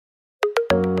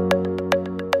Birds'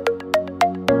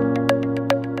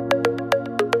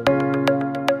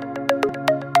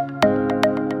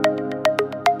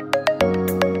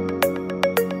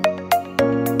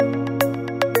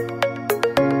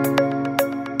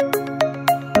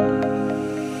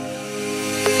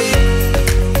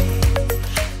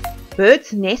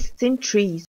 nests in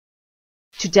trees.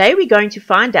 Today we're going to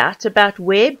find out about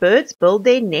where birds build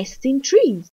their nests in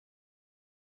trees.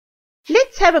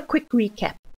 Let's have a quick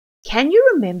recap. Can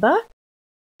you remember?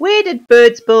 Where did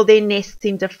birds build their nests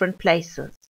in different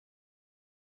places?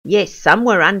 Yes, some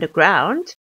were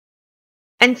underground,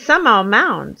 and some are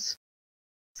mounds.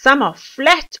 Some are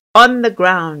flat on the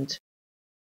ground.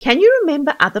 Can you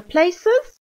remember other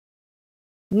places?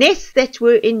 Nests that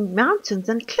were in mountains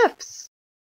and cliffs.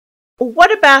 Or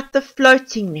what about the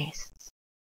floating nests?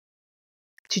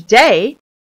 Today,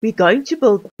 we're going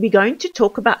to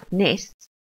talk about nests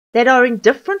that are in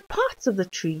different parts of the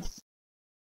trees.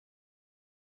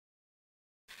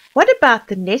 What about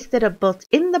the nests that are built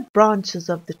in the branches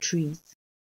of the trees?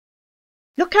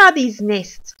 Look how these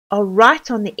nests are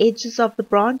right on the edges of the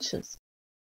branches.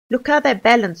 Look how they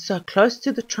balance so close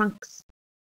to the trunks.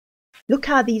 Look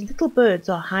how these little birds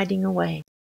are hiding away.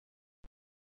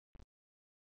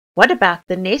 What about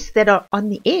the nests that are on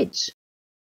the edge?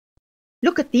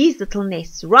 Look at these little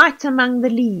nests right among the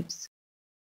leaves.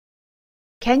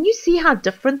 Can you see how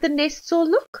different the nests all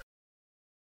look?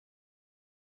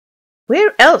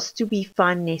 Where else do we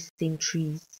find nests in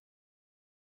trees?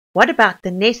 What about the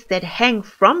nests that hang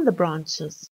from the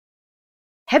branches?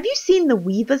 Have you seen the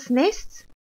weaver's nests?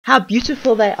 How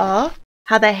beautiful they are,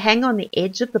 how they hang on the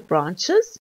edge of the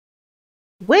branches?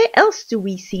 Where else do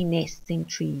we see nests in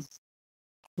trees?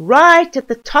 Right at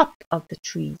the top of the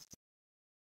trees.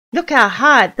 Look how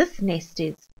high this nest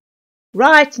is,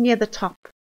 right near the top.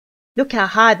 Look how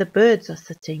high the birds are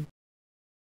sitting.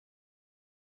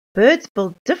 Birds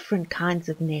build different kinds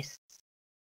of nests.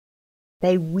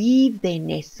 They weave their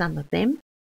nests, some of them.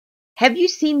 Have you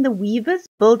seen the weavers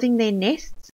building their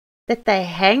nests that they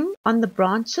hang on the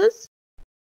branches?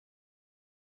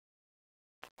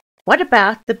 What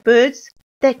about the birds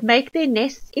that make their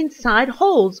nests inside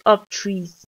holes of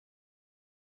trees?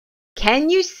 Can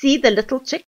you see the little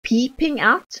chick peeping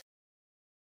out?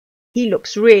 He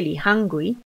looks really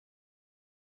hungry.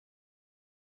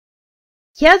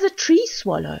 Here's a tree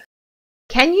swallow.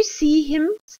 Can you see him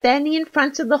standing in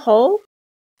front of the hole,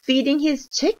 feeding his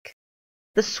chick?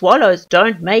 The swallows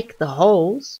don't make the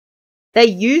holes. They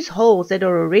use holes that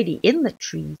are already in the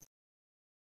trees.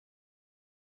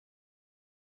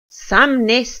 Some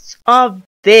nests are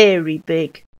very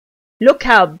big. Look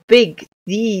how big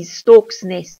these stork's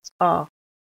nests are.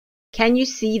 Can you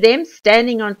see them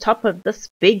standing on top of this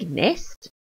big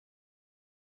nest?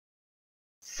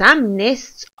 Some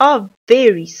nests are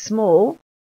very small.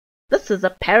 This is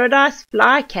a paradise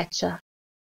flycatcher.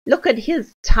 Look at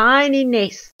his tiny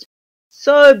nest.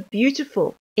 So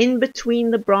beautiful in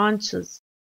between the branches.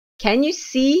 Can you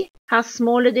see how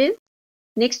small it is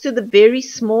next to the very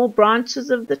small branches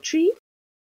of the tree?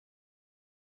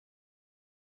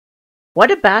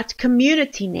 What about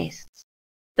community nests?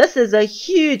 This is a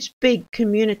huge big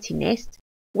community nest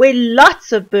where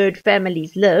lots of bird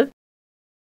families live.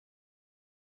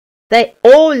 They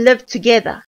all live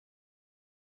together,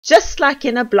 just like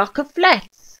in a block of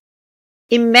flats.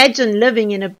 Imagine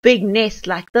living in a big nest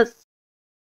like this.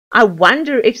 I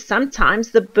wonder if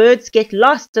sometimes the birds get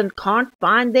lost and can't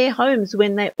find their homes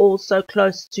when they're all so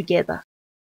close together.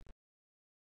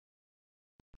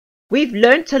 We've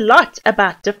learnt a lot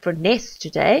about different nests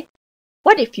today.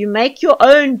 What if you make your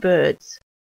own birds?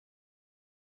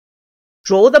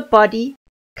 Draw the body,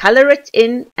 color it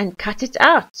in and cut it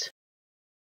out.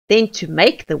 Then to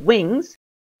make the wings,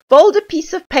 fold a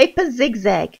piece of paper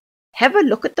zigzag. Have a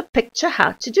look at the picture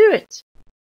how to do it.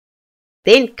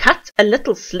 Then cut a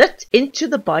little slit into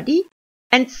the body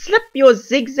and slip your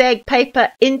zigzag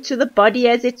paper into the body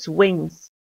as its wings.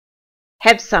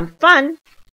 Have some fun